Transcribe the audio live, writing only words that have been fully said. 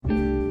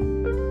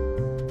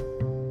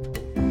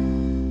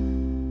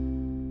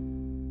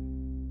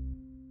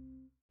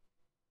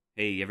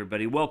Howdy,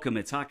 everybody. Welcome.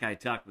 It's Hawkeye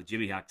Talk with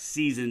Jimmy Hawk,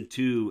 Season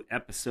 2,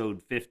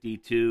 Episode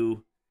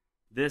 52.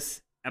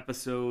 This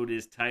episode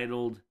is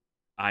titled,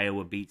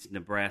 Iowa Beats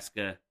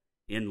Nebraska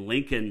in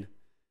Lincoln.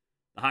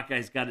 The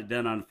Hawkeyes got it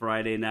done on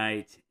Friday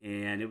night,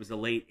 and it was a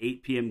late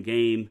 8 p.m.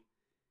 game.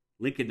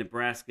 Lincoln,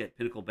 Nebraska at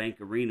Pinnacle Bank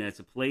Arena.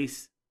 It's a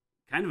place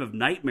kind of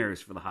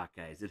nightmares for the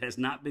Hawkeyes. It has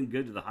not been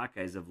good to the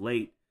Hawkeyes of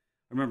late.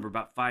 I remember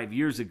about 5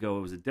 years ago,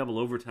 it was a double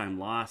overtime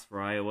loss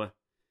for Iowa.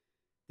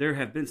 There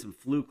have been some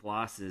fluke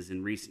losses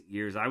in recent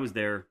years. I was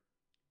there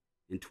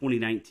in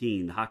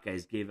 2019. The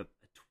Hawkeyes gave up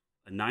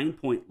a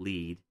 9-point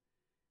lead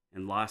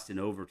and lost in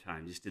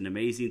overtime. Just an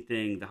amazing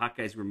thing. The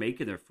Hawkeyes were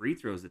making their free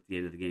throws at the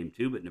end of the game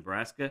too, but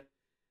Nebraska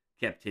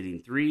kept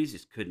hitting threes,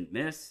 just couldn't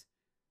miss.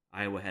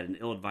 Iowa had an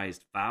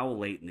ill-advised foul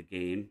late in the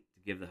game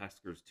to give the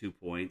Huskers 2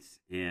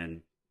 points,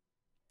 and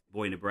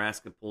boy,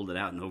 Nebraska pulled it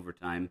out in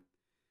overtime.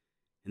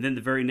 And then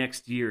the very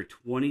next year,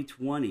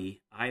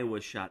 2020, Iowa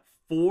shot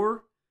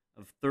 4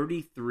 of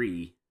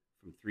 33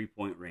 from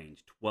three-point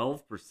range,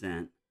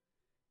 12%.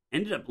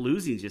 Ended up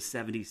losing just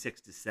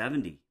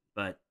 76-70,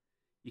 but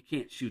you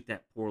can't shoot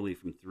that poorly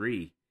from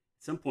three.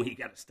 At some point, you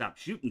got to stop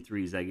shooting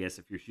threes, I guess,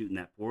 if you're shooting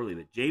that poorly.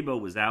 But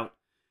Jabo was out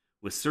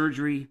with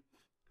surgery.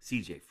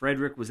 C.J.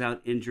 Frederick was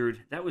out injured.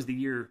 That was the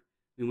year,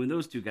 when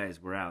those two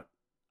guys were out,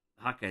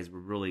 the Hawkeyes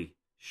were really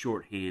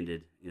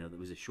short-handed. There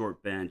was a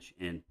short bench,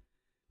 and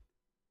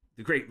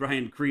the great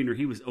Ryan Kriener,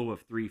 he was 0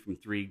 of 3 from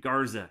three.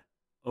 Garza,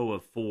 0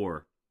 of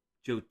 4.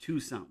 Joe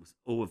Toussaint was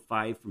 0 of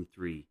 5 from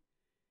 3.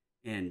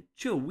 And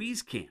Joe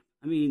Wieskamp,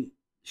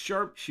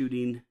 sharp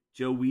shooting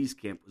Joe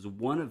Wieskamp was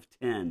 1 of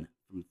 10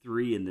 from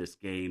 3 in this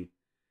game.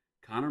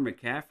 Connor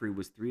McCaffrey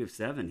was 3 of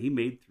 7. He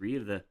made 3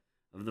 of the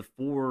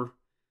 4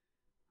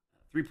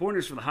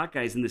 three-pointers for the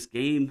Hawkeyes in this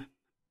game.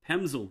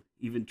 Pemsl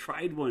even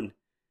tried one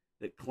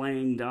that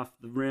clanged off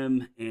the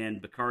rim,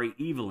 and Bakari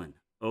Evelyn,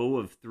 0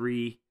 of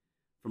 3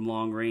 from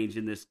long range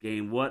in this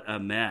game. What a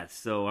mess.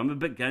 So I'm a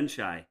bit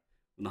gun-shy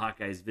when the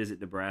Hawkeyes visit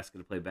Nebraska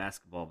to play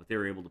basketball, but they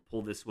were able to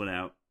pull this one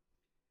out.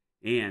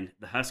 And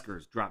the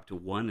Huskers dropped to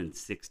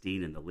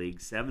 1-16 in the league,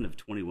 7 of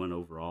 21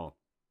 overall.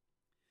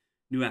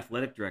 New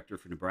athletic director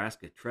for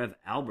Nebraska, Trev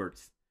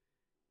Alberts,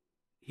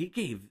 he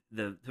gave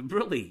the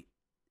really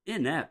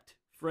inept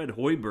Fred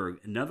Hoiberg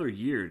another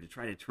year to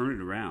try to turn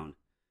it around.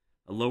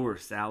 A lower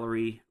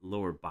salary,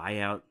 lower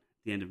buyout at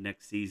the end of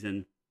next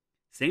season.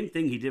 Same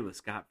thing he did with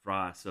Scott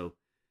Frost. So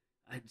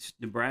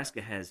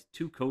Nebraska has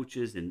 2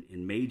 coaches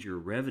in major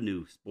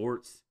revenue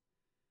sports,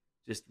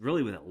 just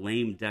really with a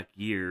lame duck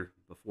year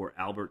before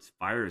Alberts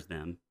fires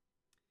them.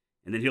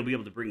 And then he'll be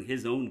able to bring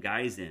his own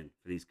guys in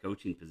for these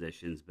coaching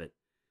positions. But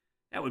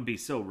that would be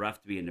so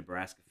rough to be a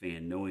Nebraska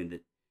fan, knowing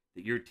that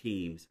your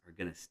teams are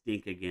going to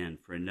stink again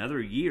for another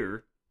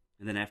year.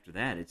 And then after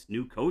that, it's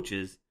new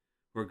coaches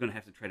who are going to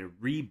have to try to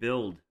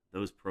rebuild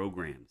those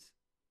programs.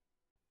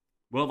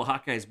 Well, the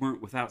Hawkeyes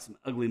weren't without some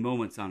ugly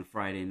moments on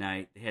Friday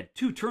night. They had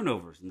 2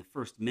 turnovers in the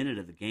first minute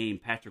of the game.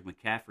 Patrick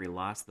McCaffrey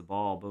lost the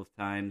ball both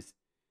times.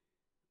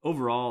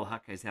 Overall, the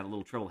Hawkeyes had a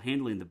little trouble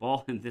handling the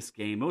ball in this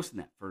game, most in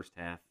that first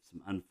half,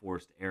 some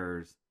unforced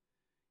errors.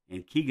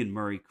 And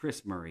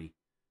Chris Murray,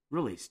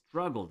 really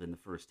struggled in the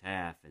first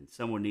half, and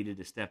someone needed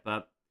to step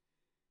up.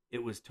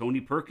 It was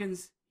Tony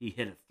Perkins. He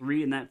hit a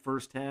 3 in that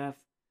first half,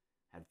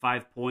 had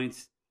 5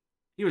 points.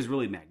 He was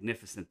really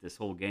magnificent this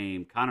whole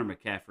game. Connor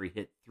McCaffrey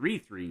hit 3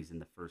 threes in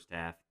the first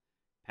half.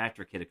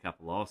 Patrick hit a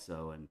couple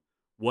also, and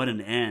what an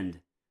end to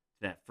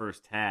that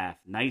first half.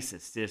 Nice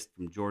assist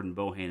from Jordan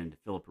Bohannon to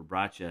Philip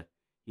Rebraca.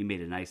 He made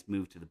a nice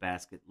move to the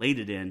basket, laid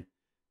it in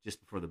just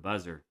before the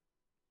buzzer.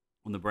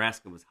 Well,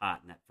 Nebraska was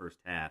hot in that first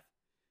half.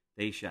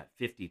 They shot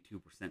 52%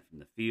 from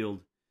the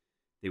field.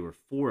 They were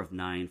 4 of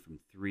 9 from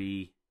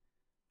 3,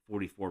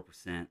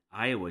 44%.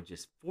 Iowa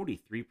just 43%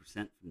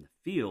 from the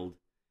field.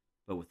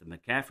 But with the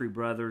McCaffrey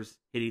brothers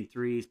hitting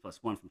threes,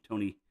 plus 1 from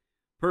Tony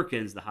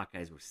Perkins, the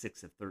Hawkeyes were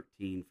 6 of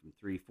 13 from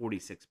 3,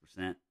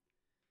 46%.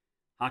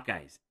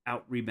 Hawkeyes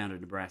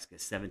out-rebounded Nebraska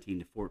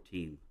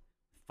 17-14,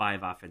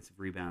 5 offensive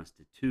rebounds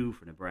to 2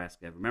 for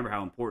Nebraska. Remember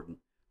how important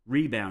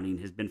rebounding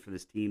has been for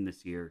this team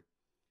this year.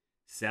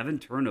 7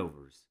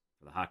 turnovers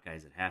for the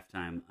Hawkeyes at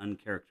halftime,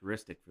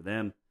 uncharacteristic for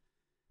them.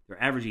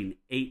 They're averaging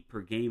 8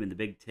 per game in the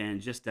Big Ten,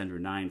 just under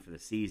 9 for the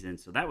season,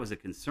 so that was a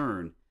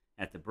concern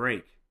at the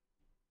break.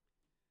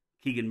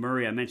 Keegan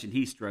Murray, I mentioned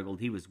he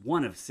struggled. He was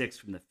 1 of 6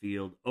 from the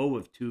field, 0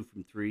 of 2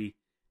 from 3,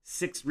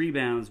 6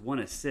 rebounds, 1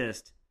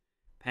 assist.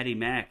 Patty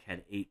Mack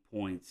had 8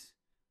 points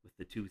with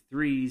the 2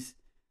 threes.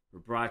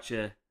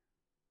 Rebraca,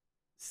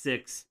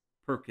 6.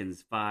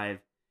 Perkins, 5.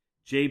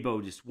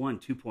 Jabo just 1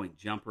 2-point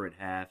jumper at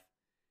half.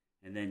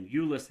 And then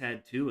Ulis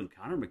had 2, and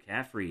Connor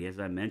McCaffrey, as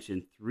I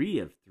mentioned, 3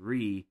 of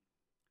 3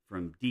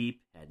 from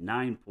deep, had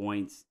 9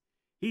 points.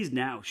 He's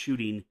now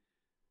shooting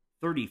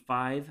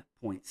 35.7%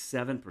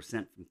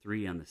 from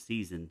 3 on the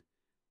season.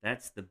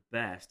 That's the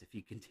best. If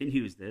he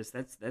continues this,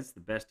 that's the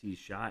best he's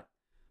shot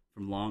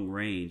from long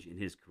range in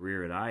his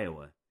career at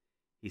Iowa.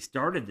 He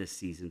started this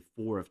season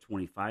 4 of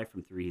 25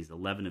 from 3. He's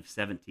 11 of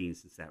 17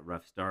 since that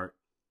rough start.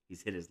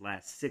 He's hit his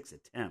last 6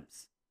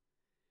 attempts.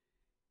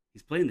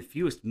 He's playing the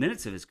fewest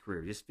minutes of his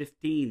career, just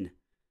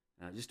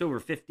just over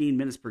 15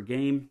 minutes per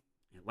game.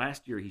 And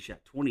last year, he shot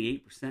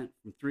 28%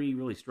 from three. He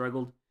really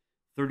struggled.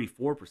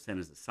 34%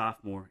 as a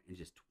sophomore and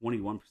just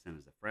 21%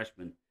 as a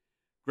freshman.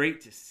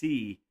 Great to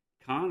see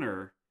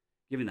Connor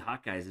giving the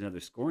Hawkeyes another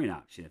scoring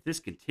option. If this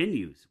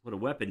continues, what a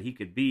weapon he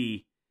could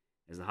be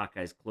as the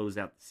Hawkeyes close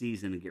out the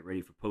season and get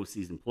ready for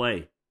postseason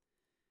play.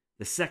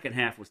 The second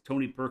half was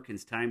Tony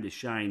Perkins' time to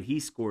shine. He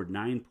scored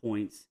 9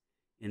 points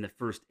in the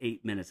first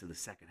 8 minutes of the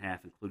second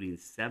half, including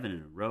 7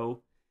 in a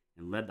row,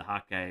 and led the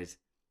Hawkeyes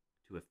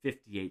to a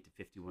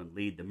 58-51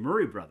 lead. The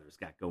Murray brothers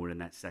got going in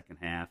that second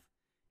half,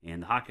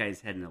 and the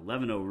Hawkeyes had an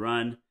 11-0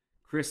 run.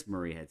 Chris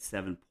Murray had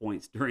 7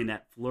 points during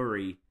that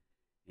flurry,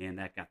 and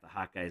that got the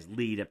Hawkeyes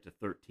lead up to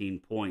 13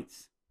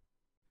 points.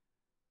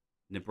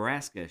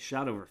 Nebraska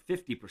shot over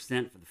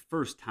 50% for the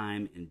first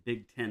time in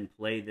Big Ten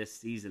play this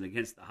season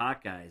against the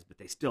Hawkeyes, but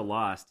they still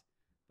lost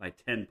by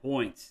 10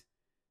 points.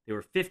 They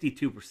were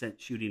 52%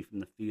 shooting from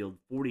the field,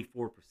 44%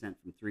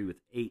 from three with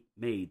 8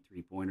 made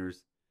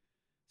three-pointers.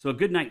 So a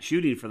good night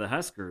shooting for the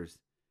Huskers.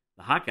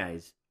 The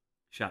Hawkeyes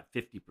shot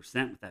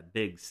 50% with that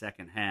big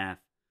second half,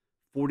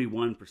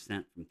 41%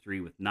 from three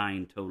with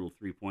 9 total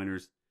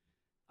three-pointers.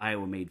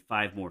 Iowa made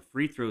 5 more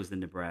free throws than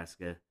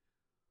Nebraska,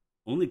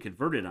 only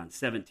converted on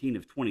 17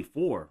 of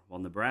 24, while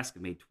Nebraska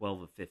made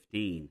 12 of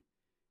 15.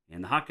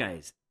 And the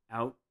Hawkeyes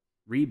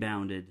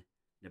out-rebounded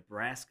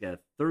Nebraska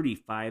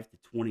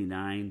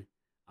 35-29.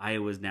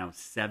 Iowa's now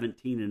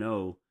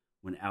 17-0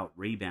 when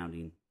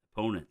out-rebounding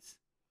opponents.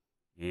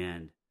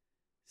 And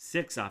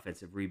 6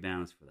 offensive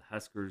rebounds for the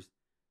Huskers,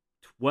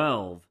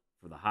 12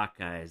 for the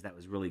Hawkeyes. That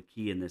was really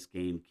key in this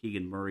game.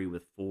 Keegan Murray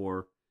with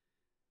 4,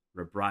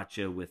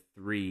 Rebraca with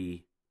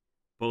 3.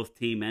 Both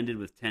teams ended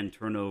with 10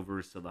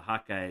 turnovers, so the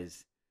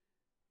Hawkeyes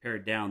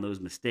pared down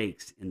those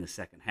mistakes in the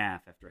second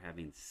half after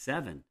having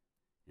 7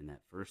 in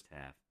that first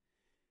half.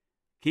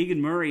 Keegan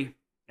Murray,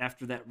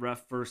 after that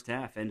rough first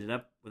half, ended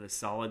up with a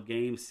solid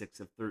game, 6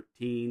 of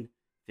 13,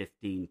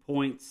 15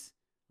 points,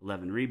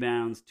 11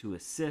 rebounds, 2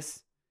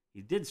 assists.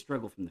 He did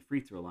struggle from the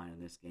free throw line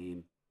in this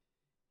game.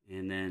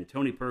 And then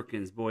Tony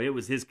Perkins, boy, it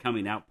was his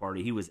coming out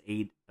party. He was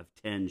 8 of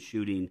 10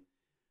 shooting,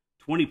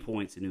 20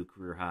 points, a new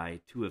career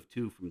high, 2 of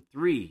 2 from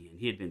 3, and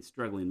he had been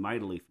struggling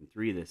mightily from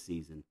 3 this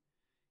season.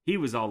 He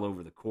was all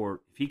over the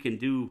court. If he can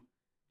do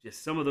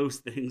just some of those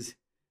things,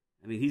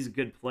 I mean, he's a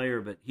good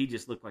player, but he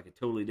just looked like a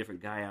totally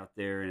different guy out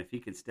there, and if he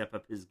can step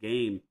up his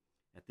game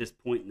at this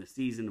point in the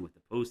season with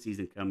the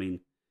postseason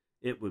coming,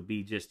 it would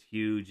be just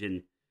huge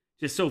and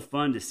just so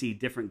fun to see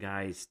different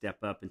guys step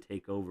up and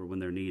take over when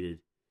they're needed.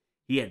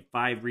 He had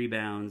 5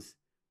 rebounds,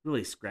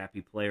 really scrappy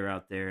player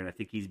out there, and I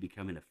think he's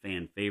becoming a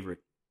fan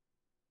favorite.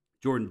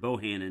 Jordan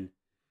Bohannon,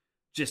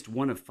 just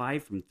 1 of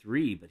 5 from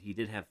 3, but he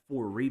did have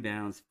 4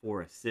 rebounds,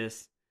 4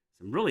 assists.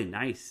 Some really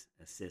nice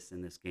assists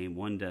in this game.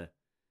 1 to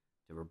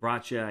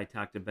Rebraca I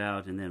talked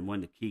about, and then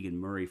 1 to Keegan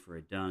Murray for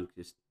a dunk.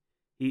 Just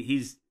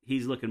he's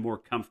looking more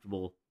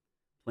comfortable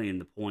playing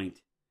the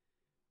point.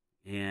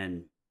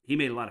 And he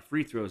made a lot of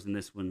free throws in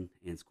this one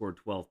and scored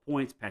 12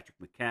 points. Patrick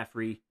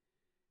McCaffrey,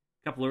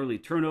 a couple early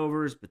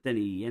turnovers, but then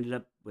he ended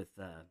up with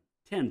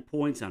 10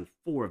 points on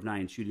 4 of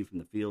 9 shooting from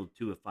the field,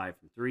 2 of 5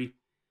 from 3.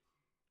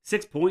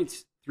 6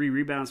 points, 3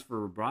 rebounds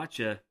for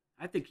Rebraca.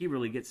 I think he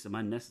really gets some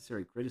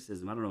unnecessary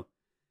criticism. I don't know.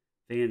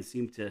 Fans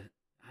seem to,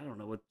 I don't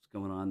know what's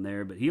going on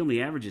there, but he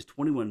only averages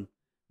 21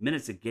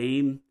 minutes a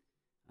game.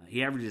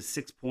 He averages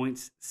 6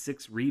 points,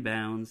 6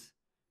 rebounds.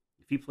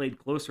 If he played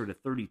closer to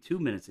 32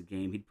 minutes a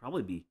game, he'd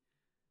probably be,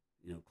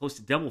 close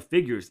to double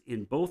figures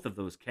in both of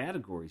those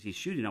categories. He's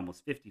shooting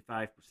almost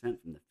 55%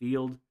 from the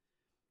field.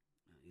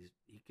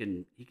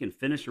 He can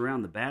finish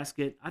around the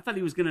basket. I thought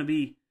he was going to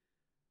be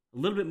a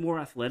little bit more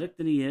athletic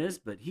than he is,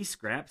 but he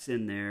scraps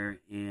in there.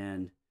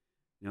 And,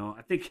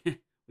 I think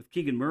with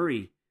Keegan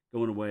Murray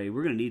going away,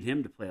 we're going to need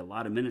him to play a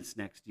lot of minutes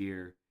next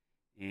year.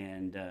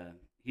 And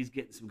he's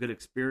getting some good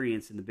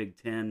experience in the Big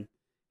Ten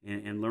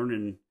and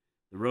learning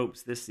the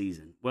ropes this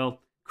season. Well,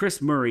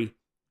 Chris Murray,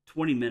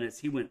 20 minutes.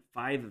 He went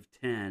 5 of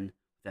 10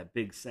 with that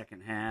big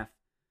second half.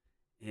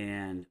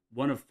 And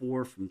 1 of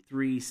 4 from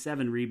 3,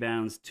 7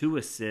 rebounds, 2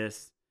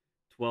 assists,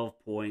 12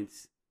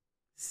 points.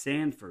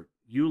 Sanford,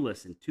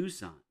 Euless, and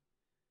Tucson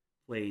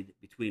played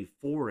between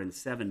 4 and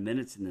 7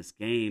 minutes in this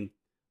game,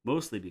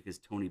 mostly because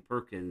Tony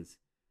Perkins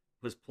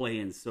was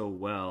playing so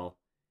well,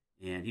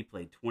 and he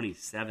played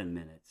 27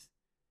 minutes.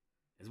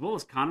 As well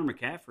as Connor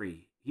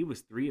McCaffrey, he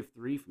was 3 of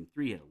 3 from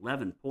 3 at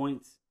 11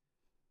 points.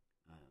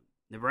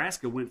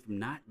 Nebraska went from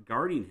not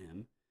guarding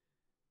him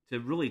to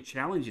really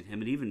challenging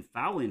him and even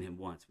fouling him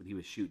once when he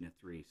was shooting a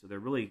 3. So they're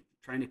really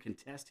trying to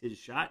contest his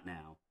shot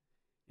now.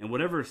 And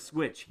whatever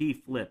switch he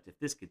flipped, if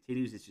this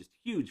continues, it's just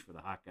huge for the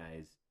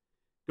Hawkeyes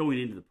going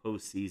into the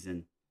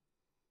postseason.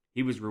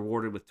 He was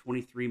rewarded with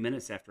 23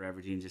 minutes after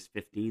averaging just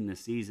 15 this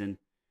season.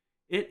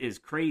 It is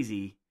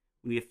crazy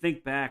when you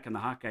think back, and the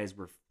Hawkeyes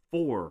were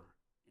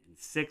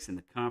 4-6 in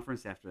the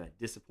conference after that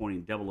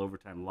disappointing double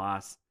overtime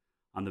loss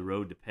on the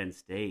road to Penn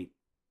State.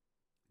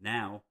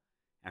 Now,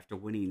 after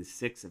winning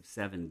 6 of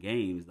 7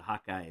 games, the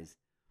Hawkeyes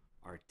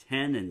are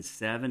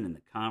 10-7 in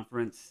the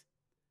conference,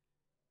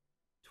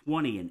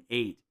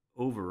 20-8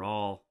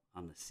 overall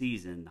on the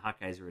season. The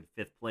Hawkeyes are in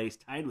 5th place,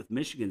 tied with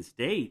Michigan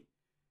State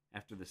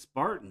after the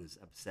Spartans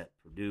upset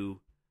Purdue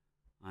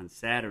on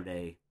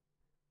Saturday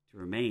to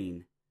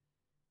remain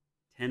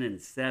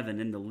 10-7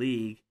 in the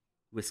league.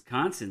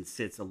 Wisconsin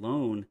sits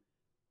alone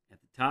at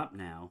the top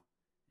now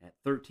at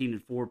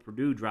 13-4.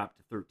 Purdue dropped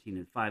to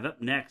 13-5.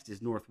 Up next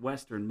is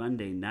Northwestern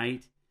Monday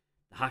night.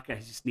 The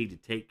Hawkeyes just need to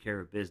take care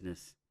of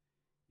business.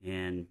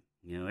 And,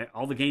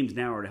 all the games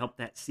now are to help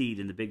that seed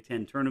in the Big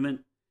Ten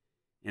tournament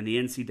and the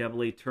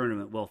NCAA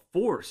tournament. Well,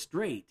 4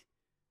 straight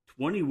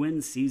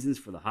 20-win seasons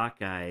for the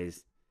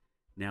Hawkeyes.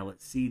 Now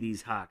let's see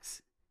these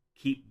Hawks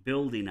keep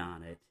building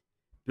on it,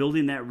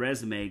 building that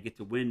resume, get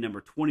to win number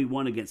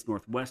 21 against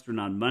Northwestern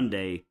on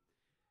Monday.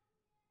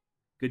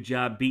 Good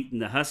job beating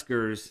the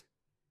Huskers.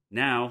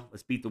 Now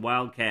let's beat the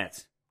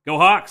Wildcats. Go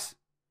Hawks!